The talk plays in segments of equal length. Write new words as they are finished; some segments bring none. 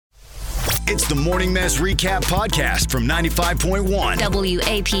It's the Morning Mess Recap Podcast from 95.1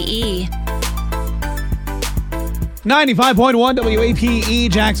 WAPE. 95.1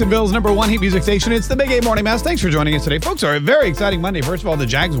 WAPE, Jacksonville's number one heat music station. It's the Big A Morning Mess. Thanks for joining us today. Folks, are a very exciting Monday. First of all, the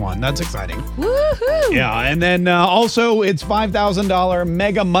Jags won. That's exciting. Woohoo! Yeah, and then also it's $5,000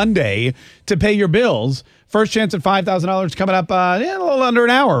 Mega Monday to pay your bills. First chance at $5,000 coming up a little under an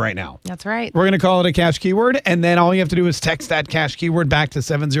hour right now. That's right. We're going to call it a cash keyword, and then all you have to do is text that cash keyword back to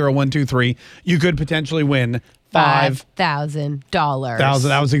 70123. You could potentially win $5,000.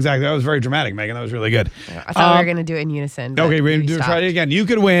 That was very dramatic, Megan. That was really good. I thought we were going to do it in unison. Okay, try it again. You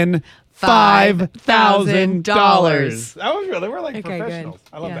could win $5,000. That was really, we're like Okay, professionals. good.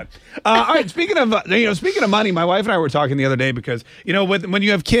 I love Yeah. that. All right, speaking of money, my wife and I were talking the other day because when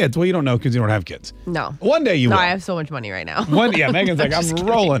you have kids, well, you don't know because you don't have kids. No. One day you will. I have so much money right now. Megan's like, I'm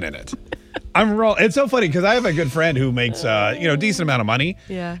rolling in it. It's so funny because I have a good friend who makes decent amount of money.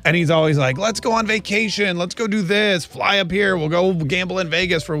 Yeah. And he's always like, let's go on vacation, let's go do this, fly up here, we'll go gamble in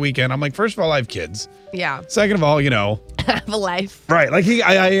Vegas for a weekend. I'm like, first of all, I have kids. Yeah. Second of all, I have a life. right. Like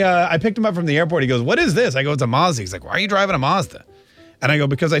I picked him up from the airport. He goes, what is this? I go, it's a Mazda. He's like, why are you driving a Mazda? And I go,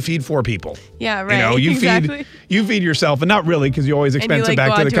 because I feed 4 people. Yeah, right. You exactly. feed yourself, and not really, because you always expense it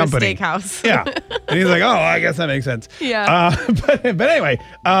back to the company. A steakhouse. Yeah. And he's like, oh, I guess that makes sense. Yeah. But anyway,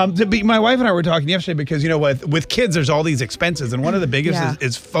 my wife and I were talking yesterday because, with kids, there's all these expenses. And one of the biggest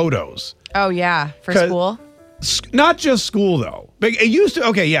is photos. Oh, yeah. For school? Not just school, though. It used to,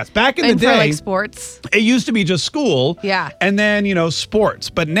 back in the day. For like sports? It used to be just school. Yeah. And then, sports.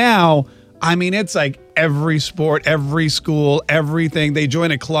 But now, it's like every sport, every school, everything. They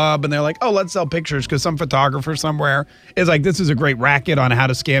join a club and they're like, oh, let's sell pictures because some photographer somewhere is like, this is a great racket on how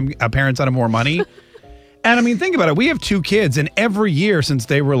to scam parents out of more money. And think about it. We have 2 kids, and every year since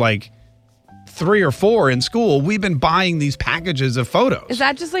they were like 3 or 4 in school, we've been buying these packages of photos. Is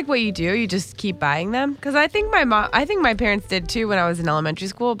that just like what you do? You just keep buying them? Because I think my parents did too when I was in elementary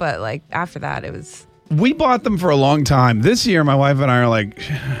school, but like after that it was... We bought them for a long time. This year, my wife and I are like,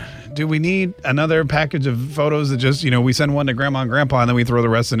 do we need another package of photos that just, we send one to grandma and grandpa and then we throw the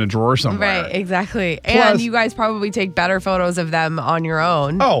rest in a drawer somewhere? Right, exactly. Plus, and you guys probably take better photos of them on your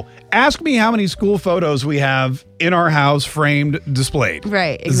own. Oh, ask me how many school photos we have in our house framed, displayed.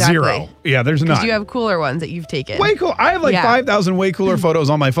 Right, exactly. 0. Yeah, there's none. Because you have cooler ones that you've taken. Way cool. I have like 5,000 way cooler photos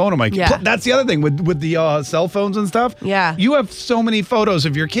on my phone. That's the other thing with the cell phones and stuff. Yeah. You have so many photos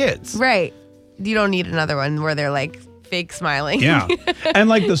of your kids. Right. You don't need another one where they're like fake smiling. Yeah. And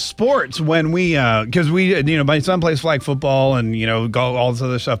like the sports, when we, because my son plays flag football and, go all this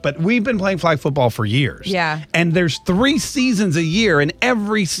other stuff, but we've been playing flag football for years. Yeah. And there's 3 seasons a year, and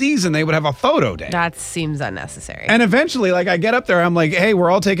every season they would have a photo day. That seems unnecessary. And eventually, I get up there, I'm like, hey, we're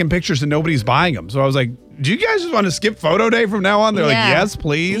all taking pictures and nobody's buying them. So I was like, do you guys just want to skip photo day from now on? They're like, yes,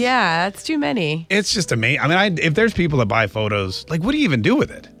 please. Yeah, that's too many. It's just amazing. if there's people that buy photos, like, what do you even do with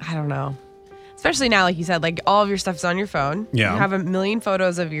it? I don't know. Especially now, like you said, like all of your stuff's on your phone. Yeah. You have a million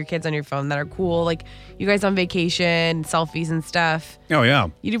photos of your kids on your phone that are cool. Like you guys on vacation, selfies and stuff. Oh, yeah.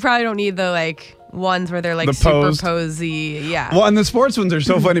 You probably don't need the like ones where they're like The super posed. posy. Yeah. Well, and the sports ones are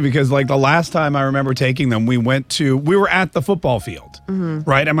so funny because like the last time I remember taking them, we were at the football field,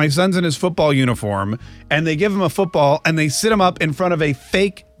 right? And my son's in his football uniform, and they give him a football and they sit him up in front of a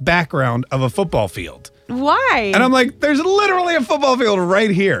fake background of a football field. Why? And I'm like, there's literally a football field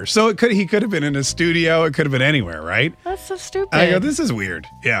right here. So he could have been in a studio. It could have been anywhere, right? That's so stupid. And I go, this is weird.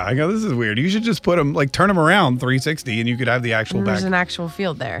 Yeah, this is weird. You should just put them, turn them around 360 and you could have the actual There's back. an actual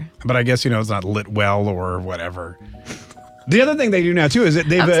field there. But I guess, it's not lit well or whatever. The other thing they do now, too, is that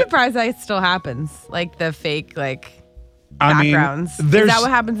they've... I'm surprised that still happens. Like the fake, backgrounds. Is that what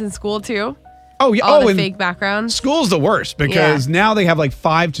happens in school, too? Oh, yeah. All the fake backgrounds? School's the worst because now they have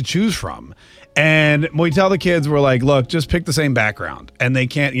 5 to choose from. And we tell the kids, we're like, look, just pick the same background. And they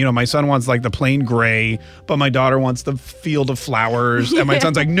can't, my son wants the plain gray, but my daughter wants the field of flowers. And my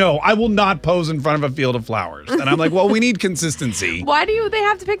son's like, no, I will not pose in front of a field of flowers. And I'm like, well, we need consistency. Why do they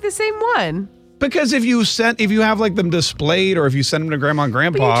have to pick the same one? Because if you have them displayed or if you send them to grandma and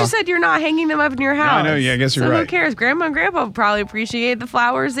grandpa. But you just said you're not hanging them up in your house. I know, yeah, I guess you're right. Who cares? Grandma and grandpa probably appreciate the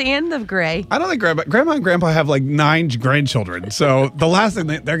flowers and the gray. I don't think grandma and grandpa have 9 grandchildren. So the last thing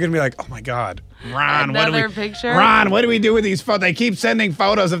they're going to be like, oh my God, Ron, Ron, what do we do with these photos? They keep sending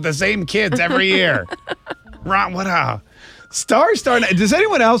photos of the same kids every year. Ron, what Star. Does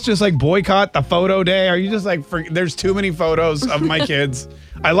anyone else just boycott the photo day? Are you just there's too many photos of my kids?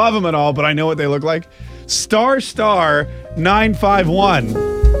 I love them and all, but I know what they look like.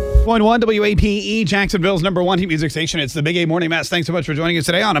 *951. 1 WAPE, Jacksonville's #1 hit music station. It's the Big A Morning Mess. Thanks so much for joining us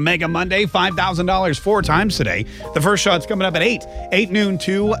today on a Mega Monday. $5,000 4 times today. The first shot's coming up at 8 noon,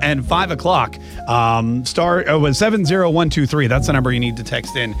 2, and 5 o'clock. Was 70123. That's the number you need to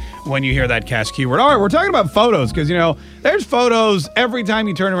text in when you hear that cash keyword. All right, we're talking about photos because, there's photos every time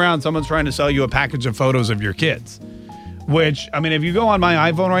you turn around, someone's trying to sell you a package of photos of your kids. Which, if you go on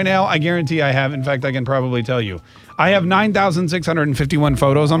my iPhone right now, I guarantee I have. In fact, I can probably tell you. I have 9,651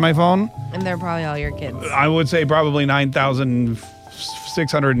 photos on my phone. And they're probably all your kids. I would say probably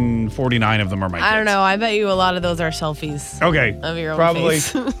 9,649 of them are my kids. I don't know. I bet you a lot of those are selfies. Okay. Of your own probably,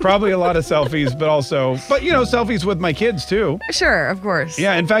 face. probably a lot of selfies, but selfies with my kids too. Sure, of course.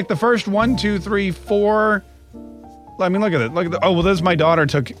 Yeah. In fact, the first 1, 2, 3, 4. Look at it. This is my daughter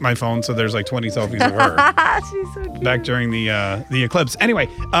took my phone, so there's like 20 selfies of her. She's so cute. Back during the eclipse. Anyway,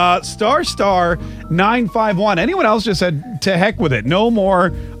 star 951. Anyone else just said to heck with it. No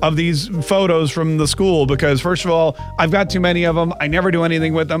more of these photos from the school because first of all, I've got too many of them. I never do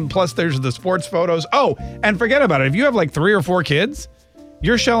anything with them. Plus, there's the sports photos. Oh, and forget about it. If you have like 3 or 4 kids,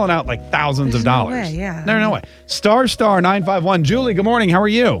 you're shelling out like thousands of dollars. No way, yeah. No way. Star 951. Julie, good morning. How are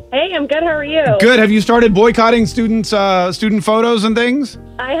you? Hey, I'm good. How are you? Good. Have you started boycotting student photos and things?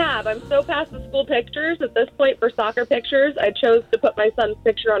 I have. I'm so past the school pictures. At this point, for soccer pictures, I chose to put my son's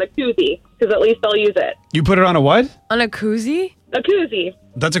picture on a koozie because at least I'll use it. You put it on a what? On a koozie? A koozie.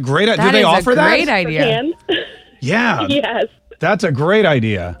 That's a great idea. That Do they is offer a great that? idea. Can. Yeah. Yes. That's a great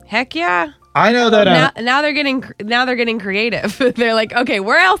idea. Heck yeah. I know that. Now they're getting creative. They're like, okay,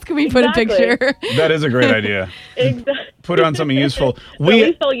 where else can we put a Exactly. picture? That is a great idea. Exactly. Put it on something useful. At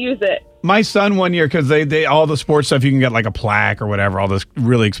least I'll use it. My son one year, because they all the sports stuff, you can get like a plaque or whatever, all this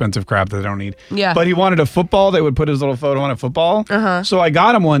really expensive crap that they don't need. Yeah. But he wanted a football. They would put his little photo on a football. Uh-huh. So I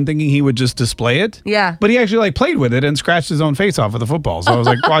got him one thinking he would just display it. Yeah. But he actually played with it and scratched his own face off with the football. So I was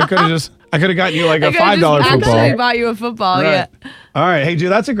like, well, I could have gotten you like a $5 football. Actually bought you a football, Right. yeah. All right. Hey,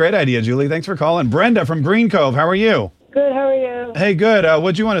 Julie, that's a great idea, Julie. Thanks for calling. Brenda from Green Cove. How are you? Good, how are you? Hey, good.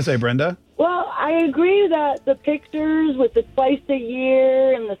 What'd you want to say, Brenda? Well, I agree that the pictures with the twice a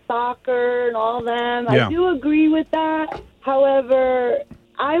year and the soccer and all them, Yeah. I do agree with that. However,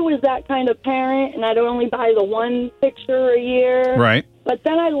 I was that kind of parent, and I'd only buy the one picture a year. Right. But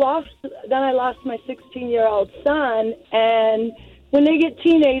then I lost my 16-year-old son, and when they get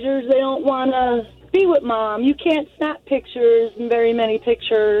teenagers, they don't want to be with mom. You can't snap pictures and very many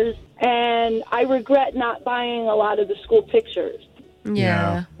pictures, and I regret not buying a lot of the school pictures.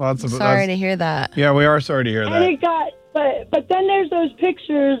 Yeah. Well, Sorry to hear that. Yeah, we are sorry to hear And that. it got, but then there's those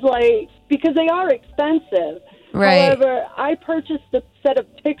pictures, like, because they are expensive. Right. However, I purchased a set of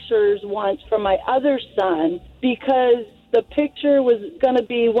pictures once for my other son because the picture was going to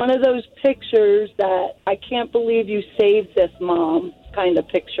be one of those pictures that I can't believe you saved this, Mom, kind of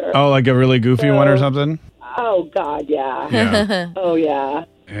picture. Oh, like a really goofy one or something? Oh, God, yeah. Yeah. Oh, yeah.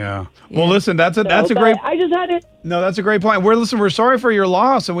 Yeah. Well, listen, that's a But great. I just had it. No, that's a great point. We're sorry for your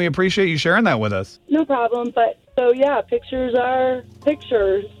loss, and we appreciate you sharing that with us. No problem. But so yeah, pictures are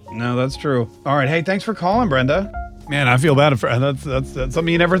pictures. No, that's true. All right. Hey, thanks for calling, Brenda. Man, I feel bad for that's something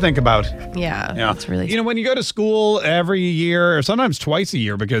you never think about. Yeah. Yeah. That's really when you go to school every year or sometimes twice a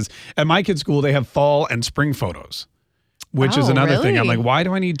year, because at my kids' school they have fall and spring photos, which is Oh, another thing. I'm really? like, why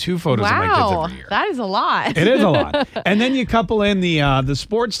do I need 2 photos of my kids Wow. every year? That is a lot. It is a lot. And then you couple in the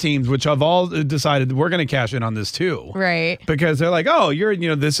sports teams, which have all decided we're going to cash in on this too. Right. Because they're like, oh,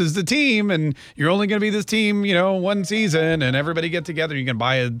 this is the team and you're only going to be this team, one season, and everybody get together. You can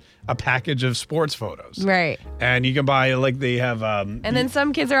buy a package of sports photos. Right. And you can buy, like, they have. And then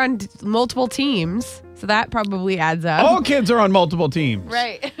some kids are on multiple teams, so that probably adds up. all kids are on multiple teams.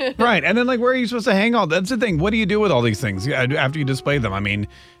 Right. Right. And then, like, where are you supposed to hang all? That's the thing. What do you do with all these things after you display them? I mean,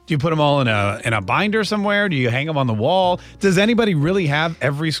 do you put them all in a binder somewhere? Do you hang them on the wall? Does anybody really have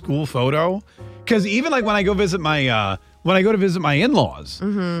every school photo? Because even like when I go visit my in-laws,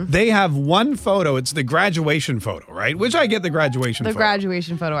 they have one photo. It's the graduation photo, right? Which I get the graduation The photo.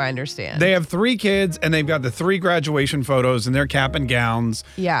 graduation photo, I understand. They have 3 kids, and they've got the 3 graduation photos in their cap and gowns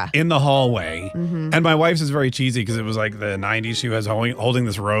Yeah. in the hallway. And my wife's is very cheesy because it was like the 90s. She was holding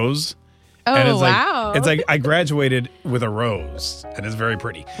this rose. Oh, And it's wow. like it's like I graduated with a rose, and it's very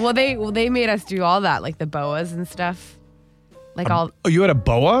pretty. Well, they made us do all that, like the boas and stuff. Like all, Oh, you had a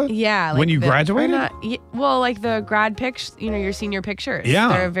boa? yeah. Like When you graduated? Well, like the grad pics, your senior pictures. Yeah.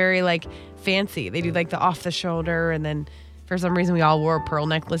 They're very like fancy. They do like the off the shoulder, and then for some reason we all wore pearl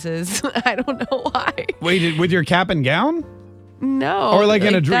necklaces. I don't know why. Wait, with your cap and gown? No. Or like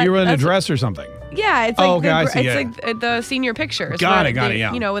you were in a that's- dress or something? Yeah, it's Oh, like okay, I see, it's like the senior pictures. Got where it, they,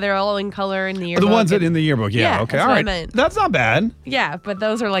 yeah. You know, they're all in color in the yearbook. The ones that in the yearbook, yeah. Okay, that's all what I right. meant. That's not bad. Yeah, but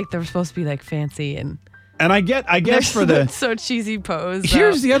those are like they're supposed to be like fancy and And I guess for the so cheesy pose.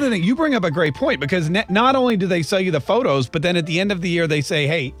 Here's the other thing. You bring up a great point because not only do they sell you the photos, but then at the end of the year they say,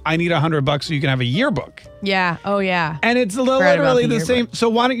 "Hey, I need $100 so you can have a yearbook." Yeah. Oh yeah. And it's Forgot about literally the the same. yearbook. So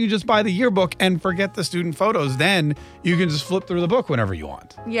why don't you just buy the yearbook and forget the student photos? Then you can just flip through the book whenever you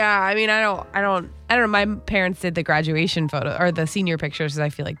want. Yeah. I mean, I don't know. My parents did the graduation photo or the senior pictures. I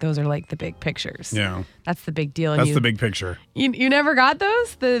feel like those are like the big pictures. Yeah. That's the big deal. And That's the big picture. You never got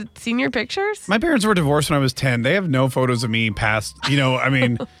those? The senior pictures? My parents were divorced when I was 10. They have no photos of me past, I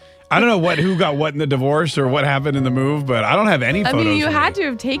mean, I don't know who got what in the divorce or what happened in the move, but I don't have any I photos. mean, you of had me. to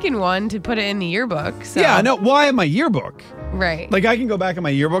have taken one to put it in the yearbook. So. Yeah, no, why in my yearbook? Right. Like I can go back in my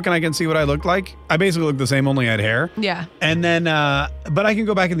yearbook and I can see what I looked like. I basically look the same, only I had hair. Yeah. And then, but I can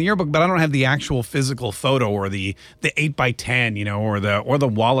go back in the yearbook, but I don't have the actual physical photo or the 8x10, or the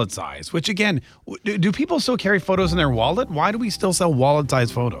wallet size. Which again, do people still carry photos in their wallet? Why do we still sell wallet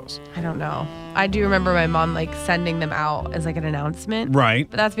size photos? I don't know. I do remember my mom like sending them out as like an announcement. Right.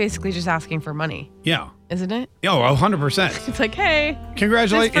 But that's basically just asking for money, Yeah. isn't it? Oh, 100%. It's like, hey, this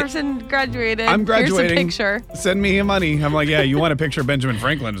Congratulations. person graduated. I'm graduating. Here's a picture. Send me money. I'm like, yeah, you want a picture of Benjamin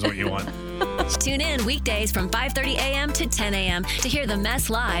Franklin is what you want. Tune in weekdays from 5:30 a.m. to 10 a.m. to hear The Mess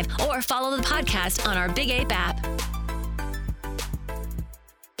live or follow the podcast on our Big Ape app.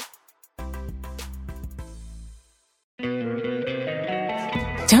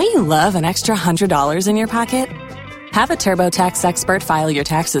 Don't you love an extra $100 in your pocket? Have a TurboTax expert file your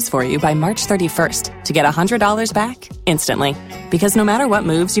taxes for you by March 31st to get $100 back instantly. Because no matter what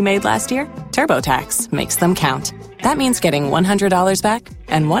moves you made last year, TurboTax makes them count. That means getting $100 back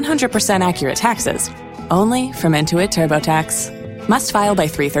and 100% accurate taxes only from Intuit TurboTax. Must file by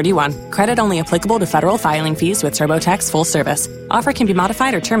 3/31. Credit only applicable to federal filing fees with TurboTax full service. Offer can be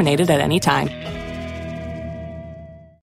modified or terminated at any time.